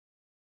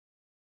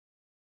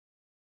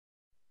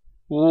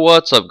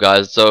What's up,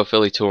 guys? It's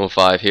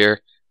Philly215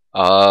 here.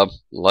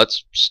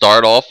 Let's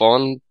start off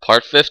on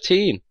part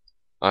 15.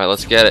 Alright,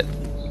 let's get it.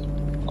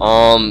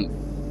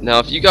 Now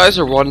if you guys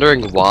are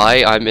wondering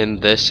why I'm in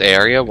this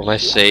area when I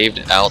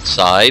saved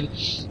outside,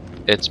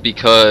 it's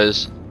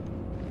because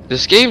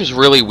this game's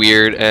really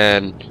weird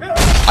and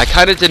I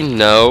kinda didn't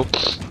know,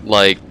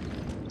 like,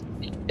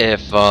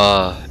 if,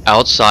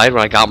 outside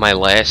when I got my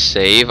last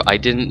save, I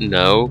didn't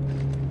know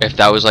if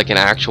that was like an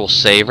actual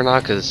save or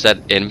not, because it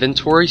said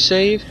inventory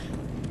save.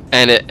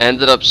 And it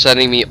ended up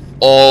sending me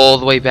all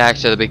the way back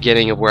to the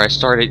beginning of where I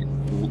started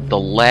the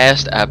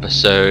last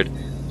episode,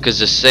 because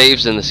the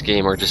saves in this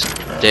game are just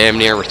damn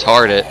near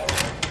retarded.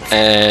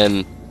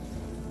 And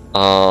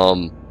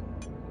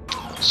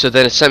so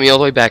then it sent me all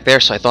the way back there,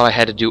 so I thought I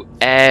had to do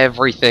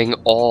everything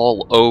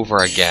all over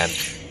again.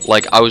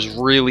 Like, I was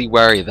really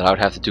worried that I would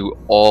have to do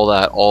all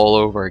that all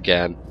over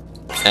again.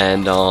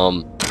 And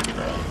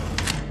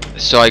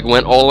so I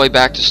went all the way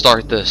back to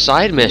start the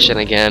side mission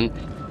again,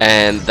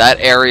 and that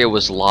area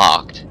was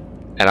locked,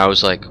 and I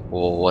was like,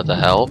 well, what the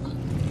hell?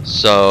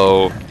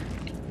 So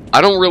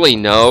I don't really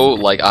know,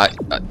 like,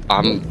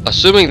 I'm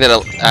assuming that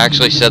it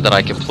actually said that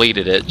I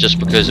completed it, just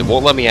because it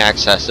won't let me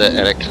access it,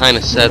 and it kind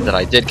of said that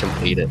I did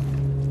complete it.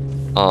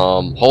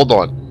 Hold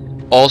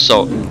on.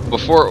 Also,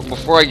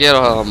 before I get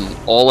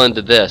all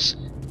into this,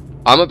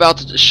 I'm about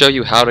to show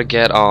you how to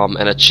get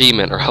an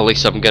achievement, or at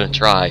least I'm gonna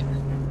try.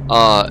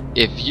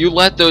 If you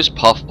let those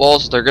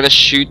puffballs, they're gonna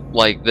shoot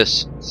like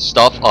this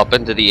stuff up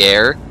into the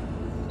air.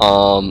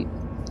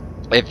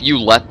 If you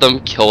let them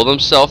kill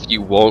themselves,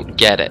 you won't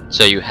get it.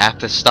 So you have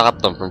to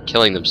stop them from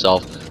killing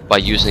themselves by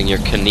using your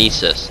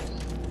kinesis.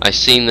 I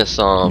seen this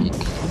from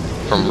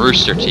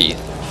Rooster Teeth.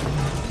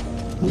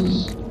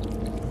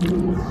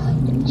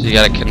 So you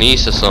gotta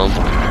kinesis them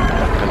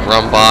and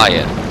run by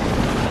it.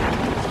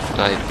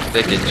 I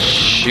think it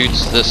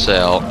shoots this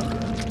out,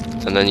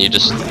 and then you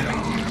just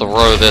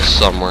throw this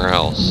somewhere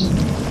else.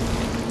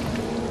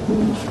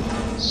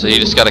 So you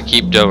just gotta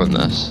keep doing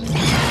this.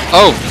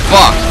 Oh,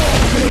 fuck!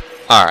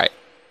 Alright.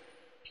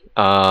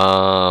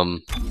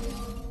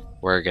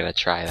 We're gonna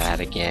try that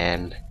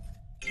again.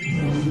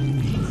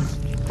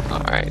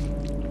 Alright.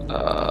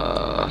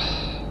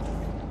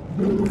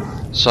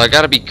 So I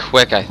gotta be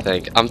quick, I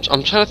think. I'm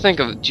trying to think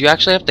of, do you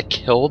actually have to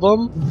kill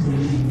them?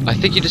 I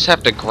think you just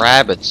have to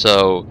grab it,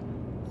 so...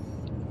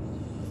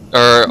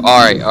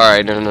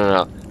 alright,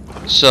 no.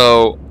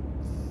 So,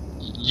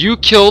 you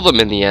kill them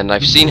in the end.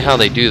 I've seen how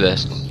they do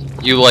this.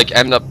 You, like,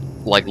 end up,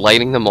 like,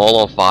 lighting them all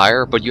on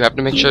fire, but you have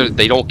to make sure that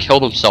they don't kill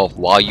themselves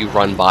while you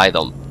run by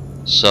them.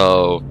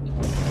 So,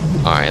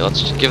 alright, let's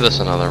just give this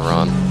another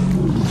run.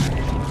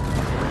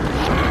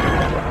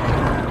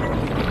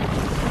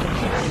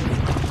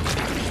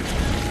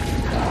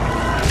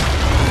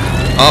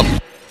 Oh!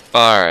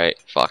 Alright,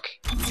 fuck.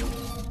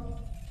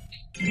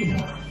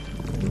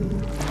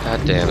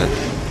 God damn it.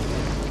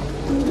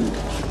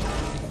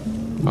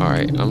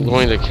 Alright, I'm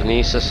going to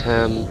kinesis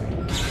him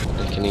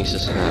and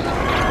kinesis him.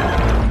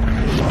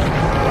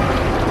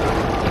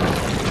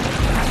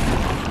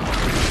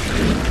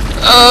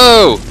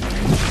 Oh!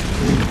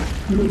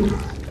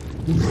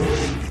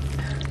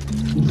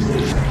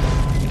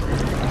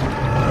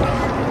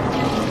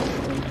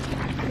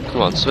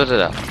 Come on, spit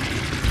it out.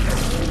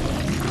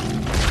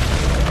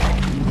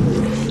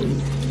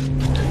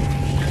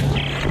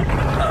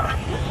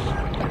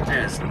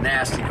 There's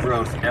nasty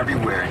growth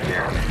everywhere in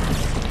here.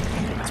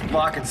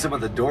 Blocking some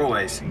of the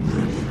doorways.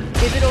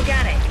 Is it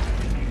organic?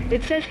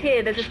 It says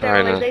here there's a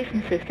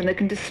sterilization system that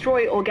can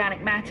destroy organic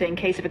matter in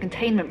case of a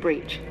containment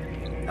breach.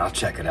 I'll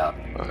check it out.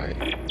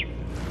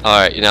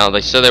 Alright, you know,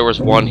 they said there was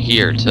one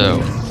here,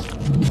 too.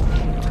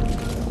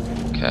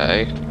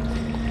 Okay.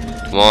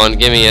 Come on,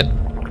 give me it.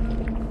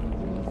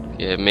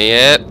 Give me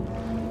it.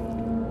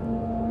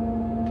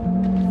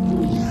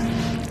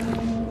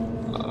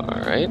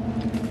 Alright.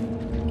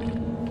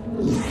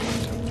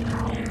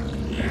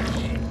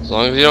 As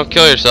long as you don't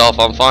kill yourself,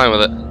 I'm fine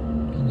with it.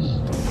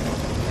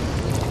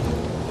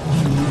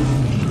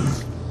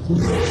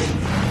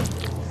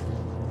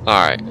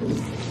 Alright.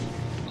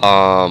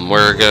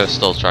 We're gonna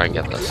still try and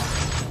get this.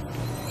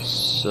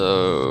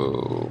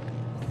 So...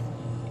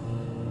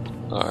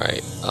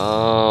 Alright.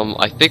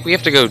 I think we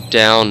have to go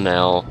down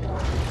now.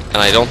 And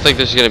I don't think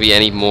there's gonna be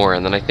any more.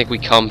 And then I think we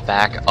come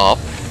back up.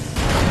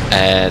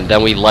 And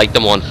then we light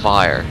them on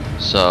fire.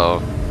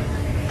 So...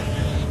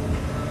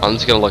 I'm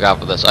just gonna look out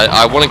for this.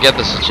 I want to get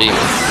this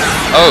achievement.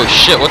 Oh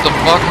shit, what the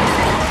fuck?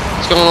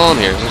 What's going on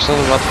here? Is there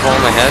something about to fall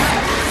on my head?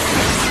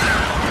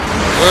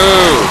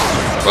 Whoa!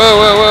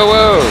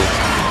 Whoa!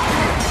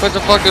 What the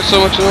fuck is so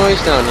much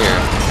noise down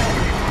here?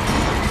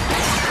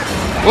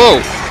 Whoa!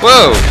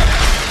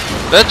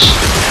 Bitch!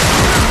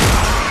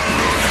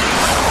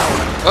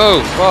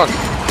 Oh, fuck.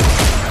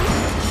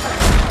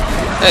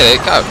 Hey,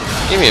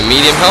 give me a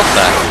medium health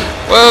back.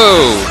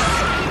 Whoa!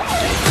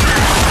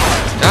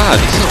 God,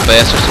 these little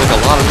bastards make a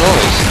lot of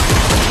noise.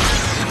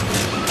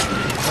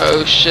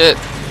 Oh shit.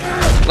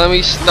 Let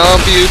me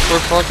stomp you for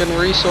fucking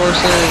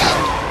resources.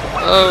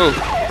 Oh.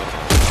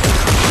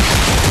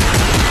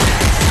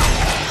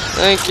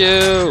 Thank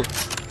you!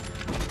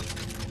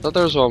 Thought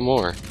there was one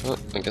more. Oh,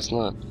 I guess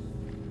not.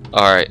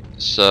 Alright,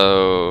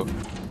 so...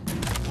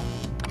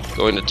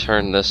 going to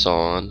turn this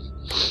on.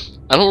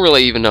 I don't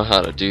really even know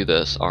how to do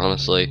this,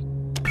 honestly.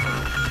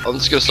 I'm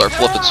just gonna start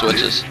flipping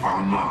switches.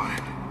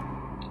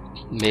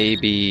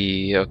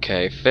 Maybe...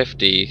 okay,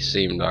 50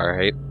 seemed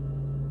alright.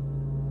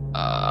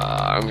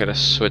 I'm gonna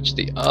switch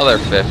the other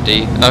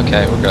 50.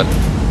 Okay, we're good.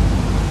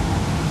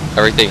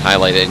 Everything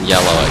highlighted in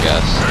yellow, I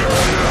guess.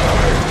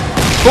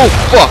 Oh,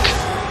 fuck!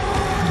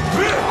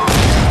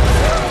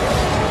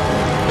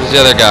 Where's the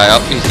other guy? Oh,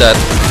 he's dead.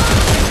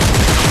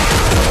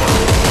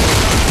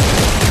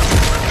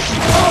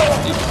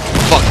 You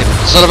fucking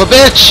son of a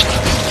bitch!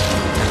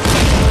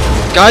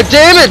 God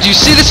damn it! Do you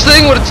see this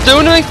thing? What it's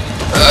doing to me?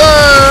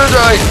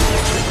 Die.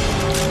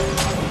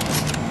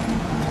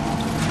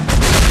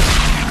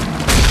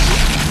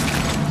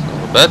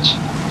 Bitch.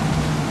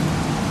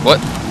 What?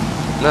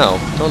 No,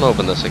 don't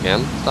open this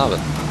again. Stop it.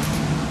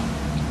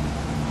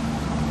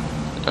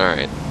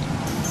 Alright.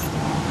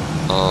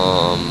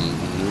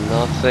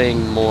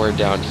 Nothing more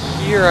down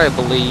here, I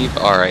believe.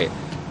 Alright.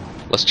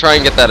 Let's try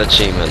and get that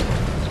achievement.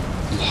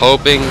 I'm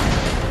hoping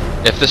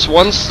if this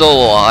one's still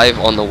alive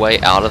on the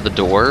way out of the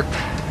door,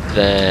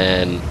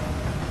 then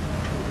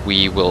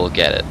we will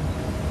get it.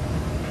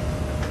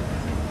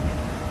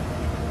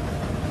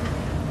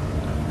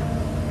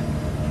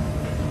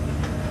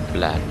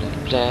 Blah, blah,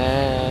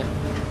 blah.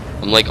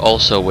 I'm like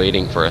also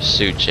waiting for a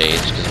suit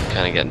change because I'm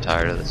kind of getting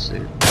tired of the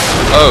suit.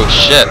 Oh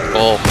shit!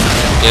 Well,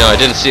 you know, I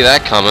didn't see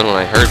that coming when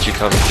I heard you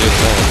coming through the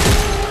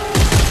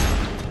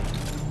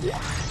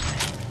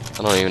vent.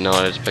 I don't even know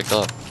what I just picked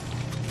up.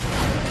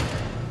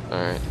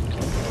 Alright.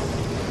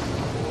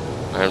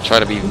 I'm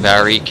trying to be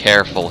very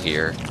careful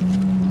here.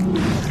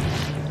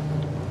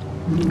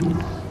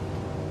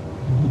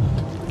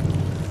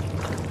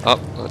 Oh,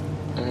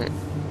 alright.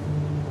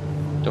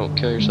 Don't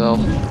kill yourself.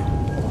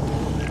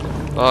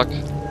 Fuck.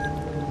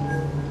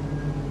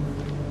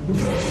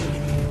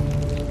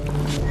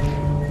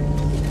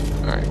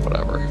 Alright,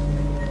 whatever.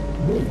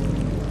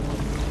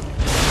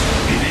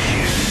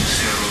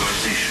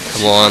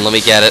 Come on, let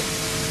me get it.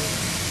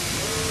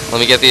 Let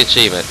me get the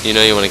achievement. You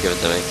know you want to give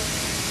it to me.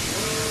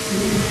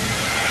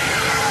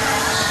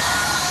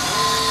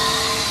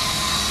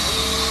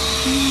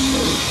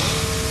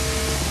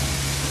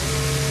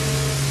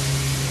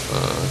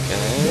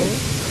 Okay.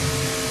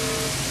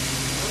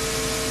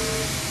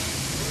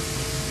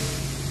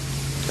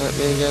 Let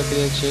me get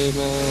the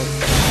achievement.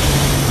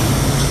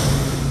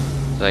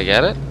 Did I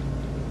get it?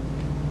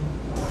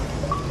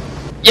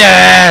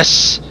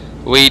 Yes!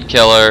 Weed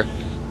killer.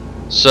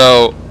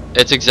 So,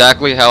 it's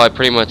exactly how I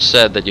pretty much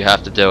said that you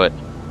have to do it.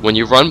 When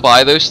you run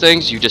by those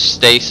things, you just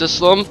stasis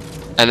them,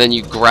 and then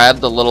you grab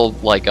the little,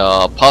 like,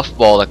 puff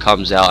ball that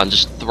comes out and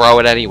just throw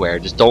it anywhere.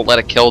 Just don't let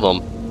it kill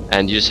them,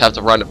 and you just have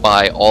to run it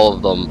by all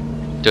of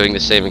them doing the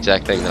same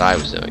exact thing that I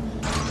was doing.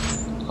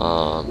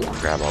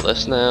 Grab all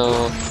this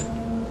now.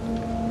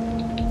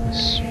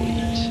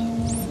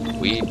 Sweet.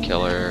 Weed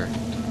killer.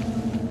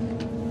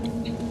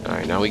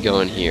 Alright, now we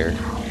go in here.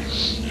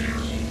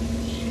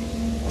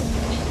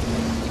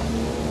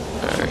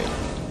 Alright.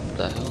 What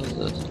the hell is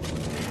this?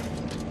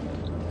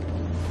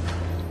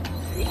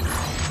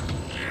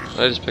 What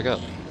did I just pick up?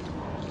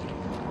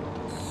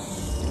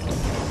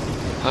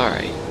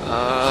 Alright,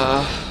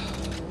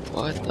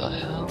 what the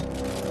hell?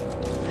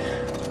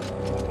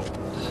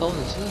 What the hell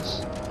is this?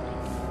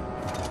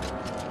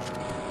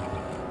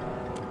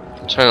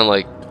 I'm trying to,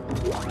 like,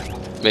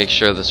 make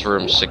sure this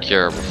room's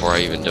secure before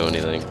I even do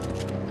anything.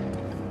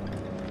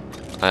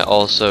 I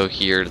also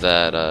hear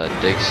that,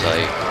 dig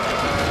site.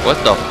 What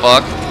the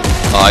fuck?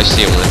 Oh, I've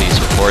seen one of these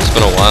before. It's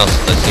been a while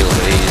since I've seen one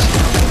of these.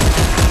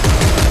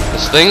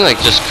 This thing, like,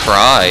 just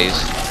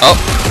cries. Oh,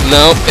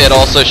 no, it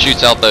also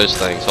shoots out those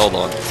things. Hold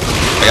on.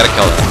 I gotta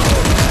kill that.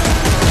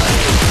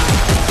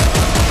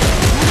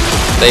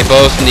 They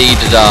both need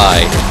to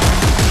die.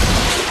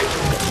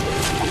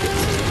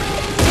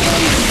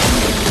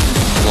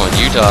 Come on,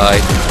 you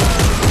die.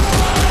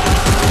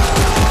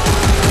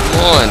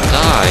 Come on,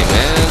 die,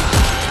 man.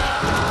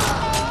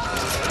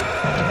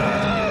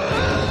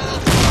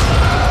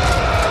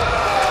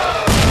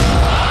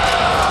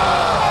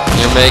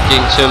 You're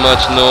making too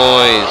much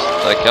noise.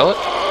 Did I kill it?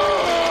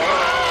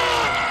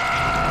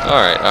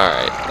 Alright,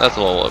 alright. That's a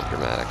little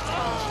overdramatic.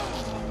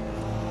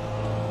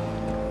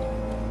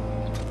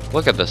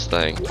 Look at this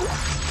thing.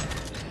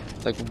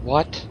 Like,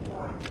 what?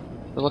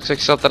 It looks like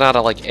something out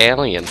of, like,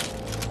 Alien.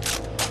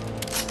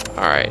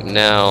 Alright,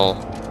 now...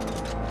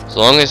 as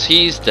long as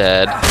he's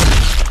dead,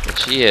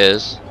 which he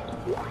is...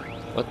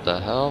 what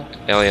the hell?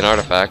 Alien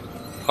artifact.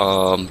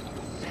 Now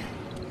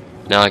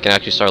I can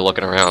actually start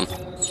looking around.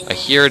 I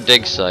hear a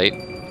dig site.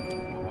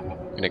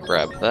 I'm gonna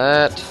grab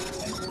that.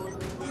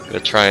 I'm gonna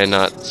try and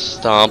not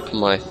stomp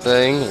my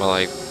thing while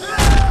I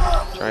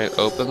try and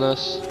open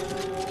this.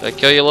 Did I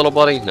kill you, little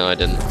buddy? No, I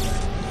didn't.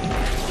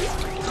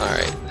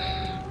 Alright.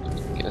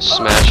 Gonna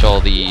smash all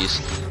these.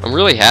 I'm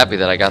really happy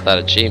that I got that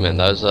achievement.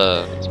 That was,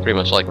 it's pretty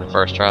much like my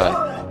first try.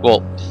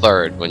 Well,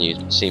 third, when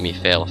you see me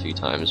fail a few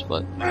times,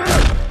 but...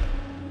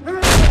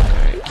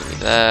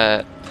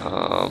 that.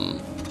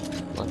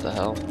 What the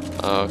hell?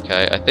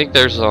 Okay, I think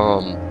there's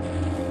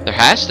there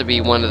has to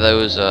be one of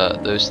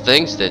those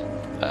things that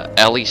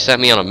Ellie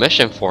sent me on a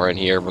mission for in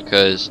here,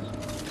 because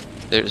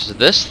there's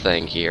this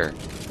thing here.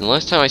 And the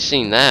last time I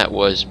seen that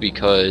was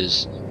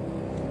because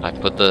I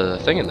put the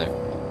thing in there.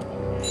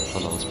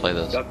 Hold on, let's play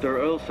this. Dr.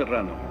 Earl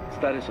Serrano,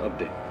 status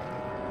update.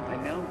 I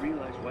now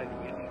realize why the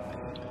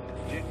aliens were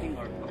rejecting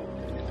our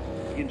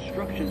code. The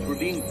instructions were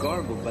being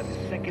garbled by the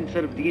second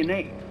set of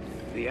DNA.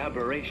 The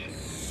aberration.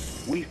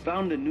 We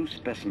found a new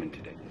specimen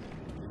today.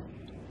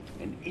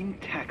 An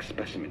intact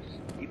specimen.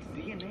 Its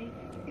DNA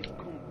is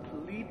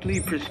completely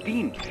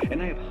pristine,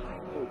 and I have high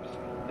hopes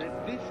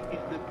that this is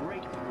the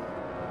breakthrough.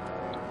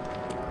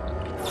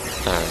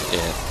 Alright,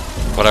 yeah.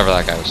 Whatever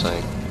that guy was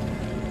saying.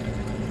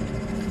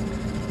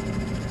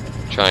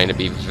 Trying to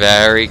be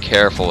very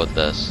careful with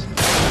this.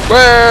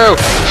 Whoa!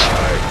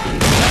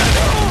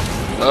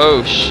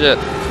 Oh shit.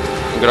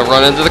 I'm gonna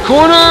run into the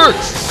corner!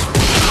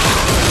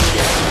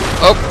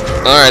 Oh,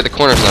 alright, the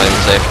corner's not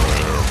even safe.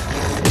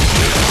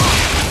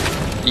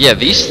 Yeah,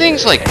 these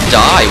things like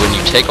die when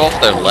you take off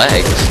their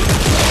legs.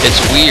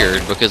 It's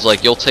weird because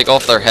like you'll take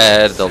off their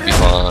head, they'll be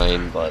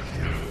fine, but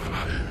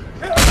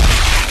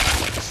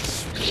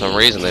for some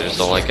reason they just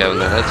don't like having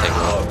their head taken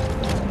off.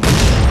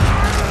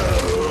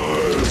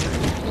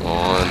 Come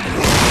on.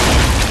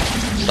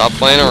 Stop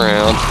playing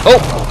around. Oh!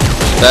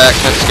 That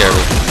kinda scared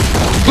me.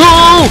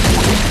 Woo!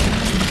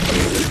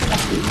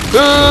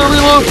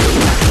 Reload!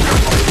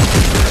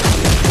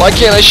 Why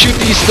can't I shoot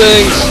these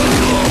things?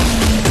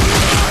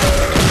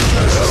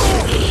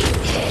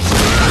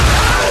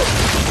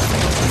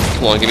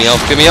 Come on, give me help,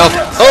 give me help.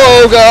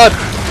 Oh god!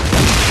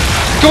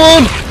 Come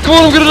on! Come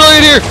on, I'm gonna die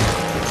in here!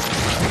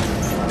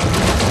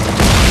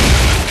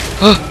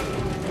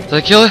 Did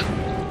I kill it?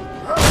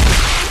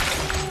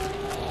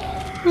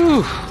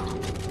 Whew.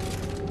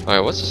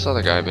 Alright, what's this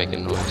other guy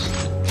making noise?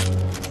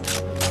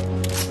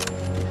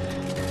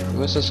 Am I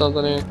missing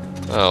something here?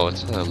 Oh,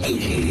 it's him.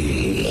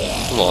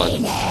 Come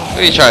on. What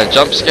are you trying to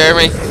jump scare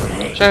me?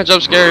 Trying to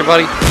jump scare me,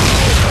 buddy?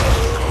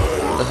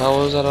 What the hell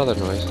was that other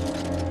noise?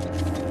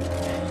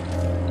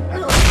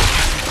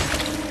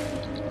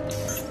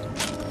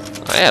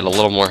 I had a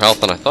little more health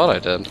than I thought I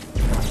did.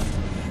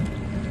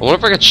 I wonder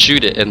if I could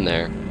shoot it in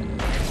there.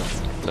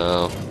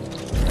 No.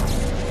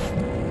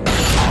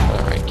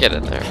 Alright, get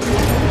in there.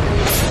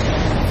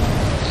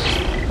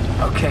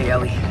 Okay,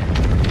 Ellie.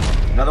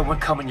 Another one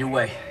coming your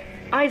way.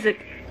 Isaac,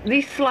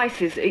 these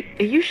slices,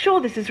 are you sure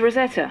this is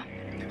Rosetta?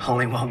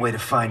 Only one way to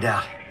find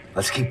out.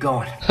 Let's keep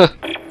going. You're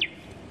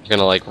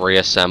gonna like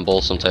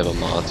reassemble some type of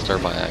monster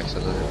by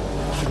accident.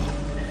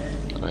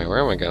 Alright, where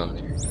am I going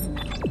here?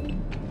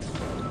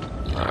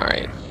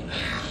 Alright.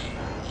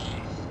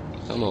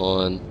 Come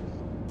on.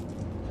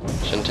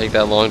 Shouldn't take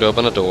that long to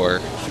open a door.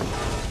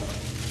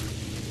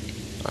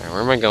 Alright,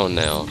 where am I going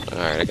now?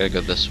 Alright, I gotta go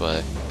this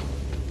way.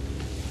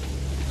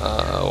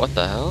 What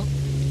the hell?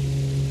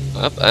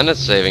 Up, and it's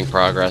saving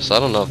progress. I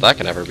don't know if that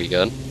can ever be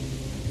good.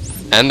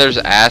 And there's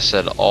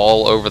acid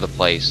all over the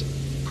place.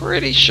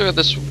 Pretty sure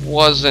this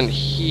wasn't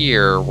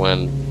here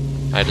when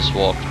I just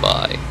walked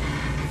by.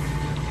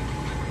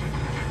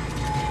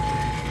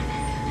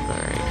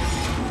 Alright.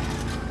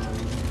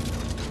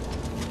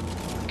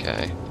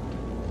 Okay.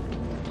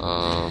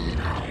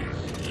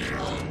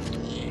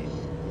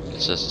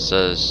 It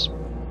says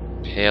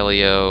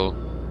paleo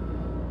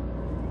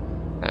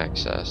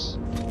access.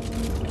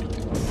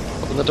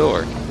 Open the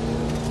door.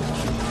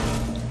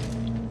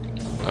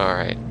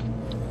 Alright.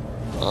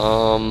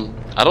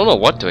 I don't know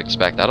what to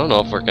expect. I don't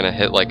know if we're gonna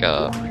hit like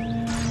a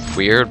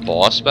weird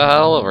boss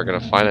battle, or we're gonna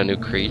find a new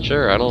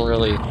creature. I don't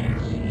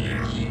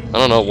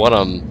know what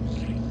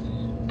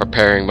I'm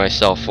preparing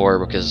myself for,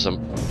 because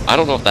I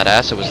don't know if that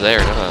acid was there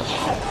or not.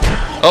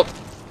 Oh!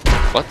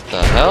 What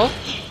the hell?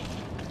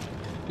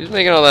 Who's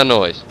making all that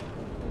noise?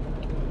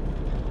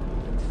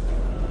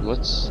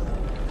 What's...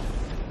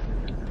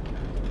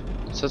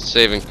 It says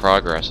saving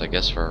progress, I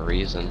guess for a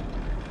reason.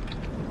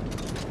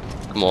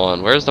 Come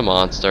on, where's the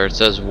monster? It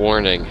says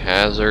warning,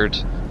 hazard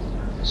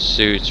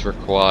suits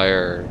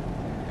require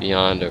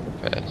beyond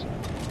overpass.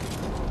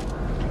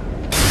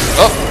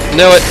 Oh,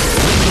 knew it.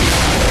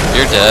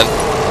 You're dead.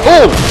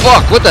 Oh,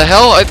 fuck, what the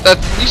hell?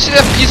 You see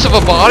that piece of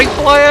a body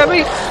fly at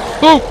me?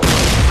 Boom!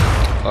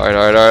 Alright.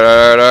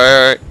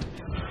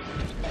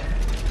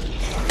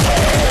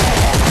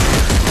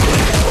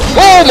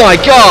 Oh my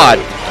god!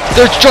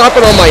 They're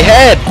dropping on my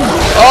head!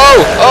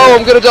 Oh,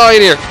 I'm gonna die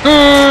in here!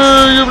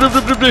 I'm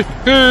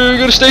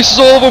gonna stasis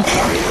all of them!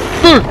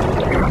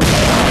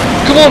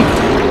 Come on!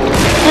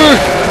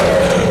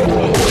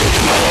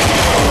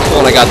 Come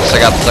on, I got this.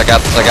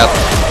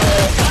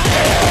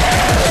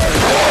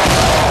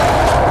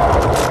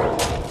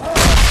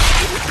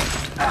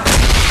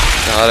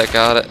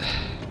 Got it.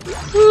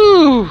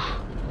 Woo!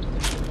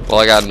 Well,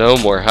 I got no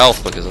more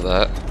health because of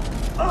that.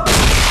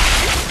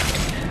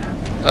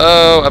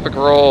 Oh, epic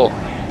roll!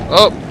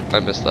 Oh, I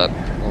missed that.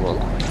 Hold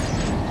on.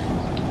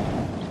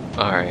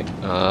 Alright,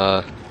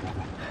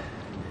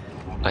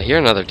 I hear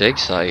another dig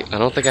site. I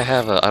don't think I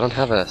have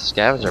a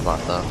scavenger bot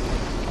though.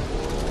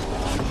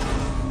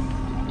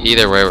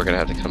 Either way, we're gonna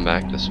have to come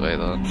back this way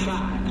though.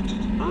 Fact,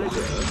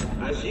 Isaac,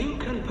 as you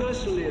can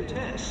personally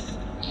attest,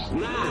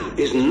 man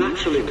is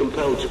naturally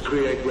compelled to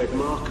create red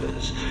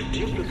markers,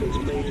 duplicates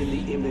made in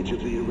the image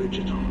of the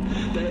original.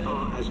 They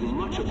are as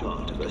much a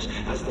part of us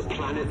as the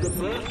planet that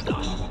birthed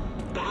us,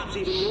 perhaps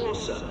even more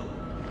so.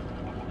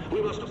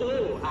 We must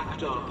all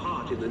act our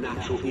part in the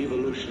natural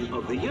evolution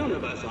of the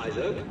universe,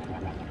 Isaac.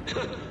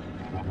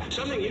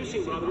 Something you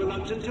seem rather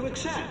reluctant to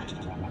accept.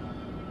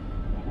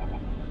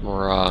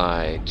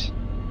 Right.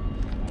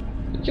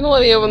 You gonna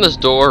let me open this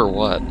door or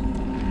what?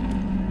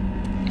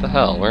 What the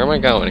hell? Where am I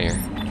going here?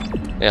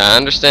 Yeah, I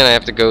understand I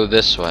have to go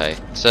this way.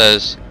 It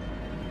says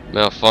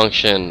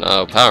malfunction.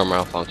 Oh, power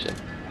malfunction.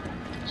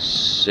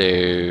 So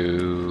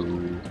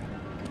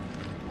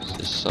is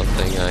this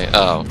something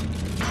oh.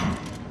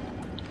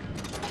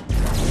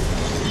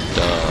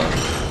 Duh.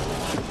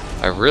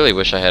 I really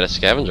wish I had a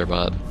scavenger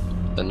bot.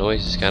 The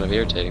noise is kind of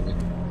irritating me.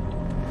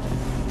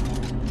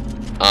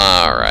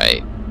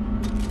 Alright.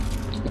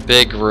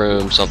 Big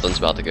room, something's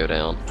about to go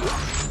down.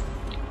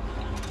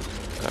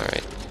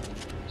 Alright.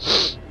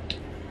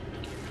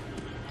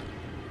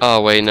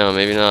 Oh wait, no,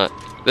 maybe not.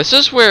 This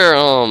is where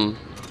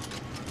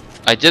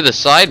I did the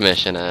side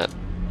mission at.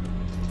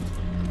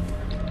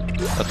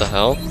 What the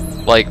hell?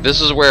 Like, this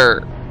is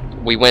where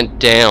we went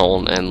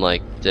down and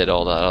like did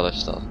all that other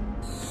stuff.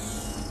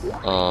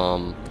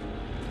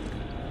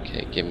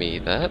 Okay, give me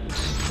that.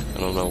 I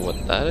don't know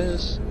what that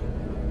is.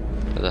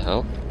 What the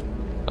hell?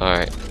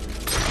 Alright.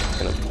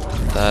 Gonna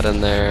put that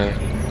in there.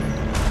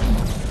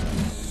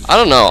 I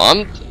don't know,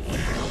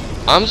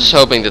 I'm just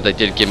hoping that they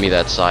did give me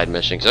that side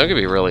mission, because I'm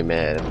gonna be really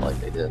mad if like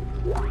they did.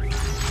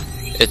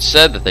 It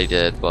said that they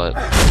did, but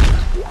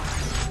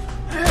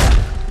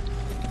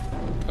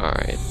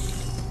alright.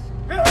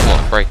 Come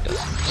on, break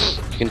this.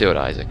 You can do it,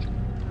 Isaac.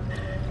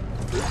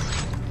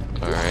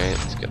 Alright,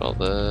 let's get all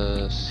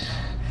this.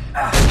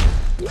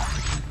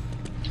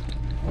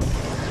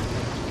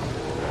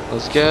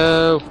 Let's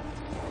go!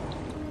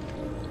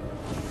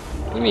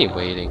 What do you mean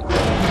waiting?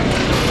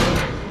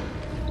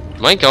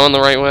 Am I going the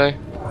right way?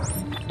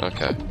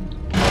 Okay.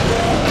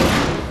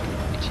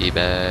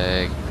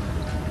 Teabag.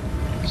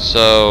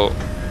 So,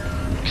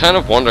 kind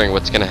of wondering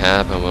what's gonna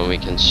happen when we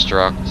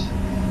construct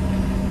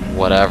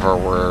whatever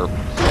we're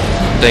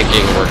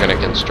thinking we're gonna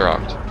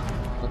construct.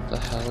 What the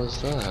hell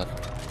is that?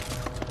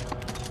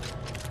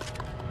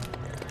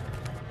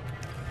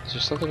 Is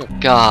there something?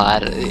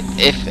 God,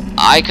 if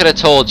I could have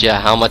told you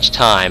how much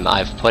time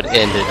I've put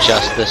into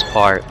just this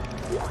part.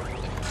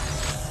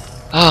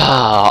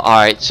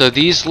 Alright, so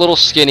these little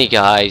skinny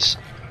guys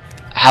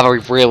have a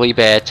really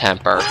bad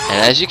temper,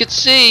 and as you can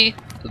see,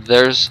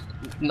 there's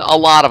a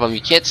lot of them.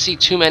 You can't see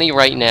too many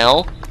right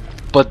now,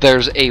 but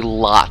there's a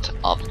lot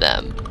of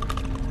them,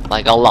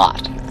 like a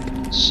lot.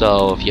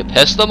 So if you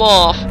piss them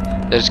off,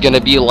 there's gonna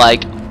be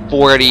like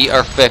 40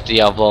 or 50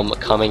 of them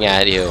coming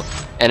at you,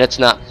 and it's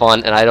not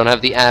fun, and I don't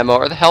have the ammo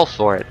or the health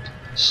for it.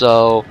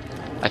 So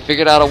I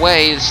figured out a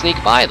way to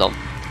sneak by them.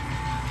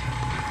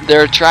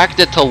 They're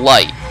attracted to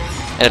light,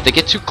 and if they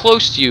get too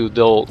close to you,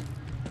 they'll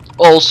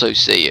also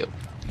see you.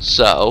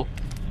 So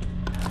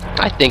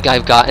I think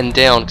I've gotten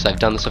down, because I've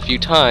done this a few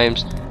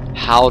times,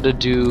 how to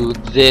do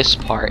this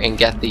part and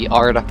get the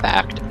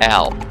artifact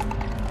out.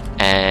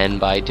 And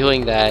by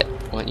doing that,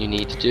 what you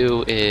need to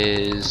do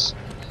is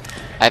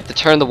I have to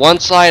turn the one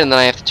side and then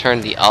I have to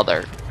turn the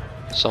other.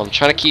 So I'm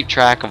trying to keep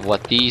track of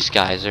what these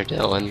guys are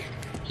doing.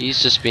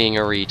 He's just being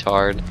a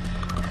retard.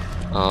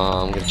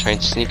 I'm gonna try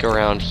and sneak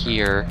around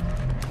here.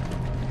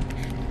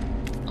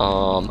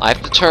 I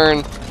have to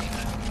turn.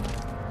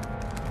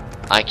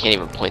 I can't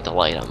even point the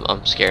light.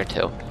 I'm scared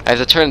too. I have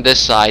to turn this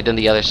side, then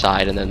the other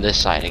side, and then this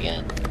side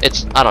again.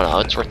 It's, I don't know,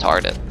 it's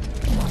retarded.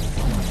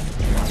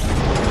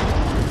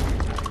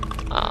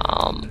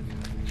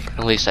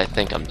 At least I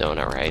think I'm doing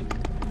it right.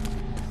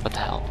 What the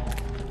hell?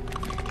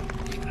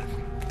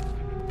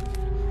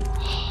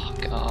 Oh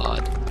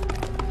god.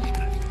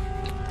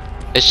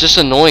 It's just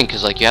annoying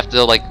because like you have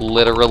to like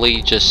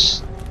literally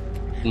just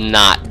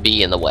not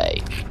be in the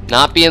way.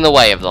 Not be in the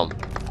way of them.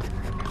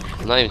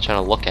 I'm not even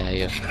trying to look at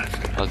you.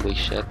 Ugly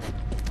shit.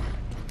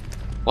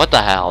 What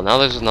the hell? Now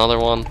there's another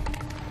one.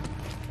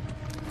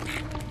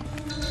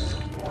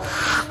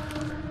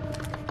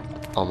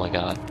 Oh my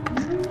god.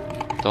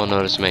 Don't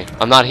notice me.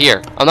 I'm not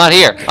here. I'm not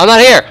here. I'm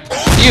not here!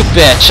 You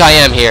bitch! I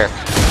am here.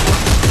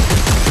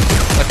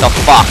 What the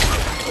fuck?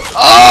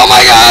 Oh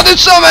my god!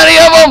 There's so many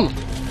of them!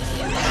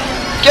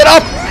 Get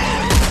up!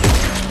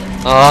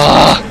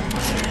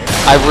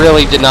 I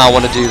really did not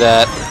want to do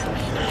that.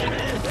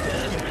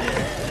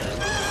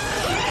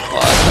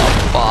 What the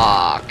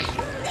fuck?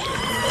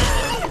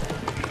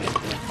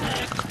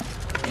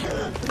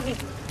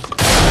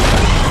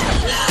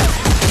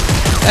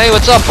 Hey,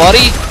 what's up,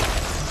 buddy?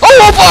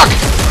 Oh, fuck!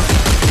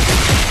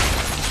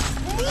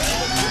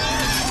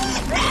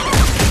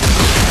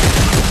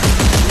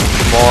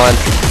 Come on.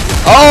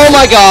 Oh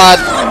my god!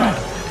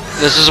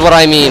 This is what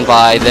I mean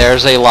by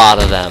there's a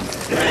lot of them.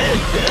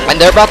 And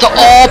they're about to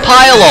all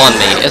pile on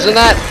me. Isn't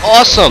that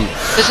awesome?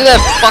 Isn't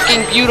that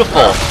fucking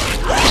beautiful?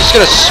 I'm just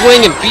gonna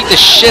swing and beat the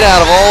shit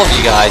out of all of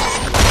you guys.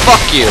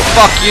 Fuck you,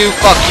 fuck you,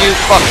 fuck you,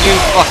 fuck you,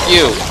 fuck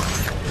you.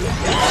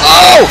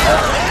 Oh!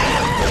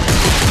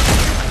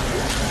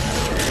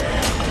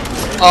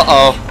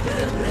 Uh-oh.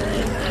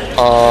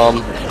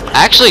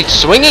 Actually,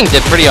 swinging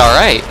did pretty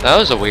alright.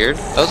 That was a weird.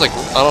 That was like,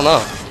 I don't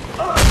know.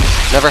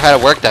 Never had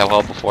it work that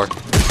well before.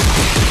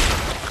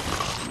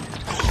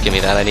 Give me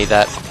that, I need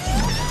that.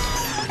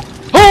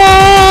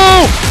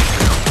 Oh!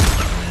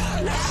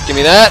 Give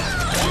me that.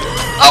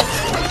 Oh,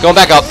 going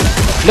back up.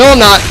 No, I'm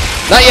not.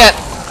 Not yet.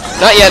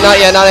 Not yet, not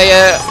yet, not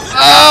yet.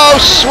 Oh,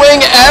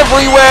 swing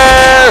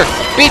everywhere!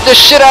 Beat the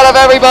shit out of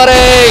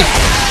everybody!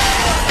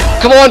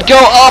 Come on, go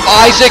up,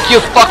 Isaac, you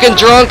fucking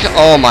drunk!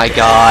 Oh my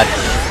god.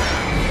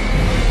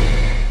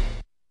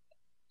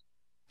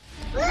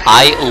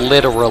 I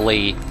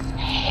literally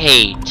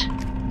hate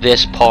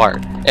this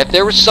part. If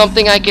there was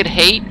something I could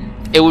hate,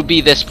 it would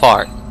be this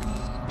part.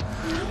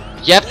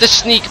 You have to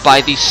sneak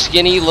by these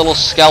skinny little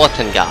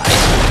skeleton guys.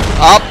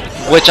 Up,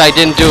 which I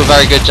didn't do a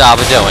very good job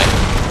of doing.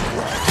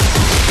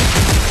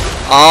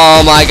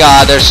 Oh my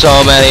god, there's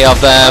so many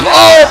of them.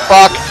 Oh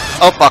fuck!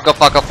 Oh fuck, oh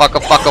fuck, oh fuck, oh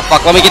fuck, oh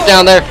fuck. Let me get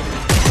down there.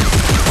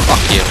 Fuck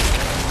you.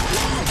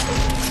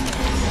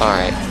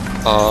 Alright.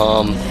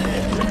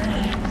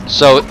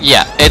 So,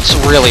 yeah, it's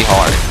really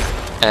hard.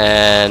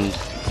 And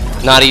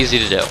not easy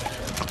to do.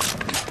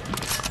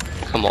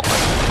 Come on.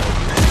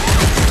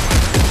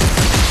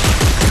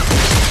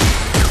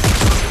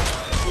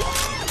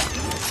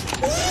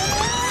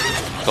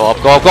 Go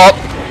up, go up, go up!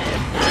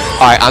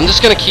 Alright, I'm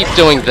just gonna keep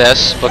doing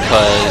this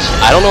because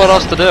I don't know what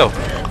else to do.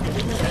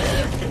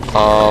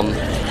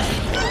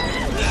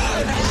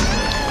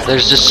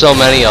 There's just so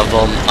many of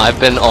them. I've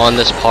been on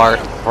this part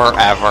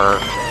forever.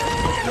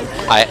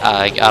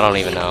 I don't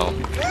even know.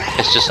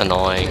 It's just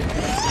annoying.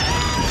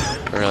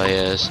 It really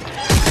is.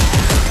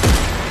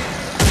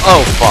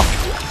 Oh fuck.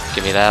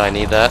 Give me that, I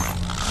need that.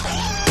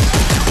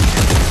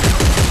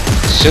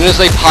 As soon as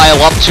they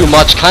pile up too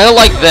much, kinda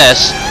like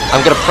this,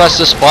 I'm gonna press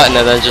this button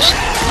and then just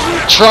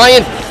try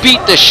and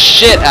beat the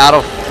shit out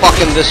of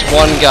fucking this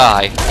one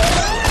guy.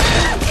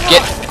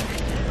 Get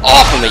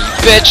off of me, you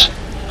bitch!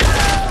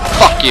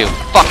 Fuck you,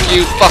 fuck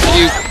you, fuck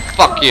you,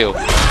 fuck you.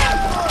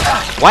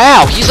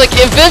 Wow, he's like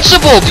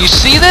invincible! Do you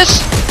see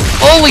this?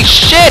 Holy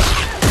shit!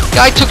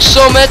 Guy took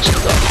so much.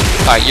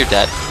 Alright, you're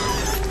dead.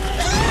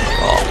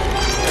 Oh.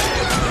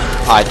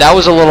 Alright, that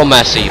was a little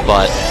messy,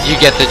 but you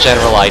get the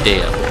general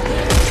idea.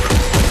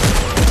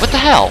 What the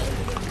hell?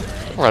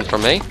 Don't run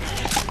from me.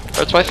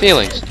 Hurts my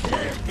feelings.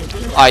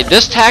 Alright,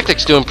 this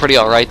tactic's doing pretty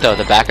alright though,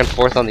 the back and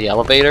forth on the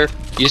elevator.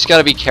 You just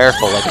gotta be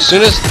careful. Like as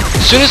soon as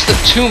the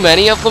too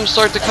many of them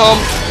start to come,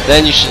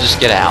 then you should just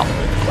get out.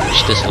 You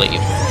should just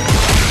leave.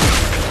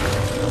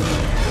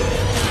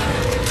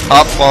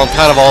 Well, I'm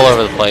kind of all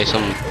over the place.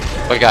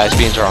 My guy's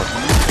being drunk.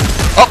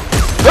 Oh!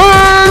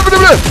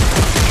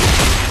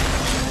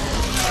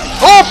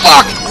 Oh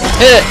fuck!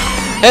 Hit it!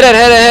 Hit it,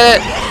 hit it, hit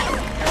it!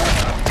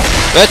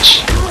 Bitch!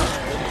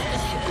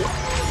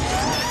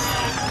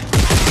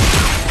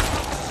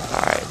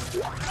 Alright.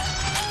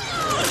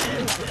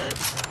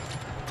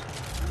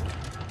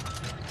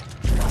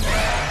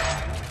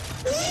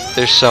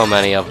 There's so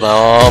many of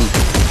them.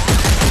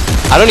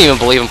 I don't even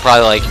believe I'm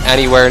probably like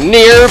anywhere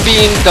near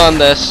being done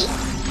this.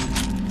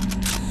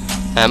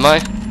 Am I?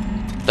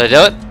 Did I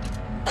do it?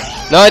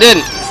 No, I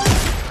didn't.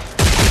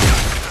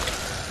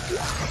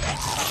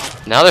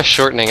 Now they're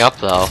shortening up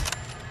though.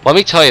 Let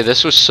me tell you,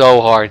 this was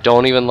so hard.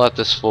 Don't even let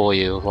this fool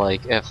you.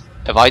 Like if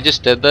I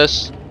just did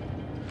this,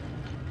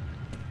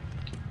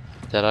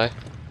 did I?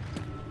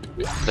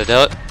 Did I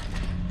do it?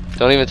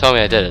 Don't even tell me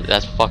I did it.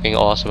 That's fucking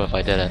awesome if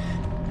I did it.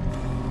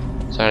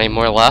 Is there any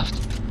more left?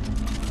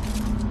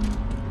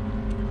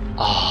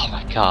 Oh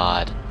my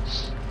god.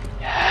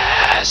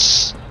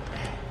 Yes!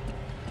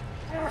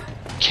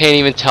 Can't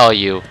even tell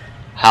you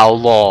how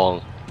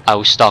long I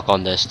was stuck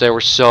on this. There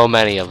were so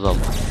many of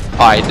them.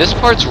 Alright, this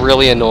part's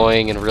really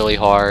annoying and really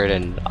hard,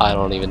 and I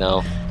don't even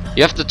know.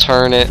 You have to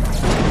turn it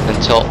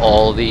until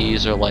all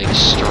these are like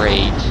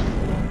straight.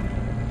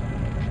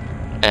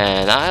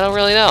 And I don't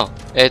really know.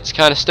 It's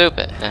kind of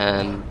stupid,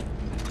 and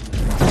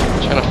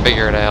I'm trying to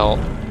figure it out.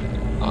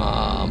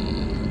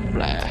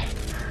 Blah.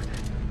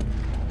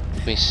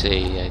 Let me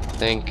see, I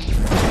think...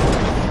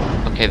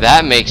 Okay,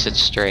 that makes it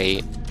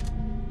straight.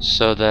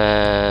 So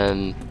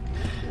then...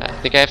 I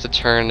think I have to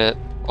turn it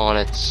on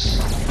its...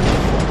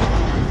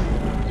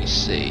 Let me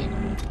see.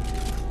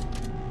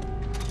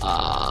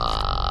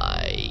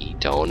 I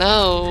don't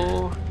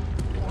know.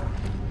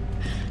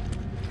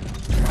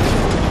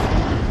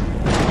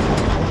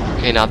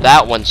 Okay, now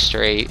that one's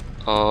straight.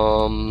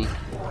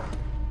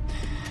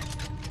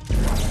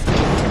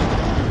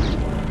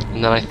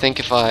 And then I think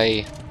if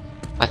I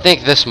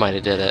think this might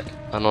have did it.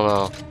 I don't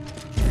know.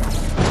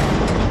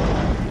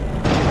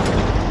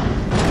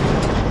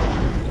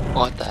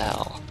 What the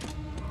hell?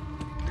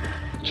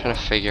 I'm trying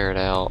to figure it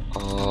out.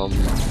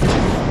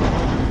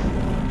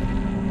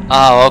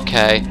 Oh,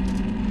 okay.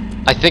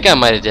 I think I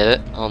might have did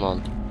it. Hold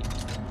on.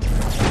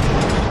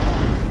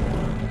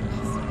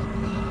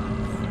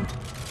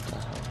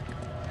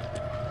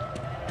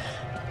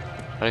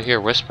 I hear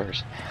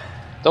whispers.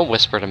 Don't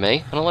whisper to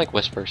me. I don't like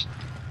whispers.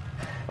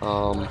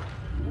 The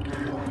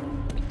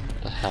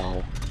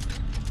hell?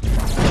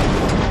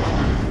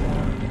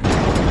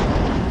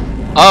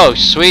 Oh,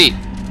 sweet!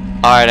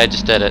 Alright, I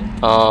just did it.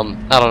 I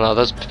don't know.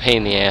 That's a pain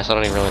in the ass. I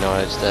don't even really know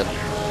what I just did.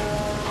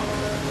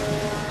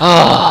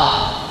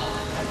 Ah.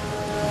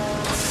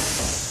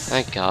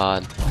 Thank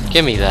God.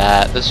 Give me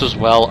that. This was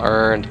well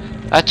earned.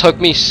 That took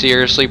me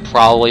seriously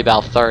probably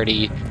about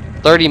 30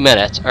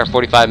 minutes or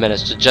 45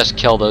 minutes to just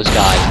kill those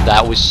guys.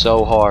 That was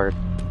so hard.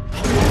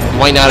 You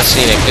might not have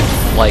seen it,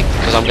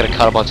 because I'm gonna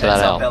cut a bunch of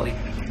that out.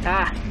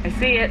 Ah, I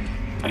see it.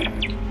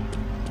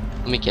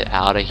 Let me get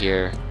out of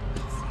here.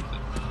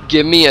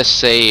 Give me a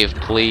save,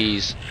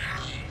 please.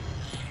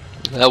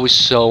 That was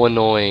so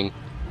annoying.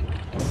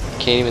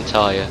 Can't even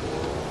tell you.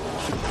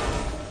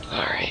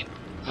 Alright.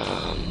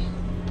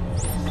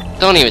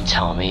 Don't even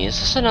tell me. Is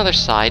this another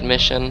side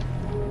mission?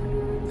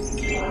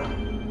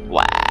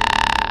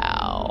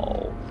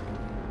 Wow.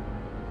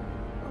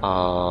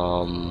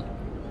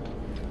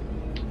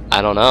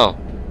 I don't know.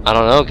 I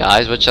don't know,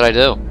 guys. What should I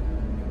do?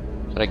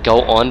 Should I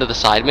go on to the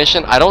side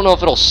mission? I don't know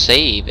if it'll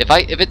save. If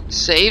it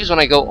saves when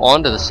I go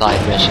on to the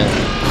side mission.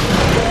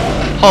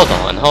 Hold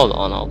on.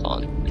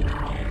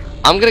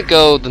 I'm gonna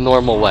go the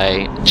normal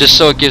way, just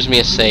so it gives me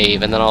a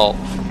save, and then I'll,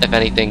 if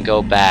anything,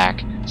 go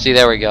back. See,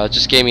 there we go. It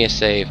just gave me a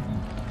save.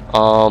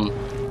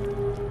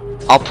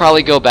 I'll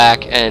probably go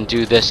back and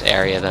do this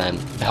area then.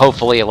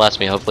 Hopefully it lets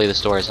me. Hopefully the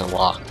store is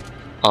unlocked.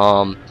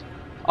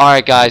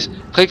 Alright guys,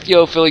 click the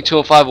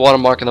Philly215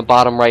 watermark in the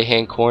bottom right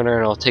hand corner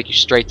and it'll take you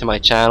straight to my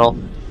channel.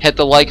 Hit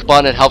the like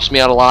button, it helps me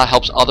out a lot,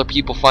 helps other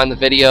people find the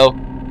video.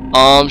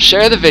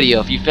 Share the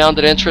video if you found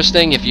it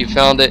interesting, if you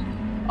found it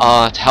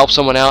to help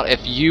someone out. If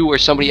you or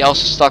somebody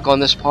else is stuck on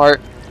this part,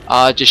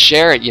 just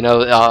share it, you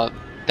know,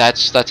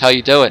 that's how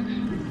you do it.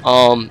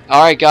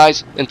 Alright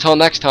guys, until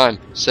next time,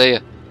 see ya.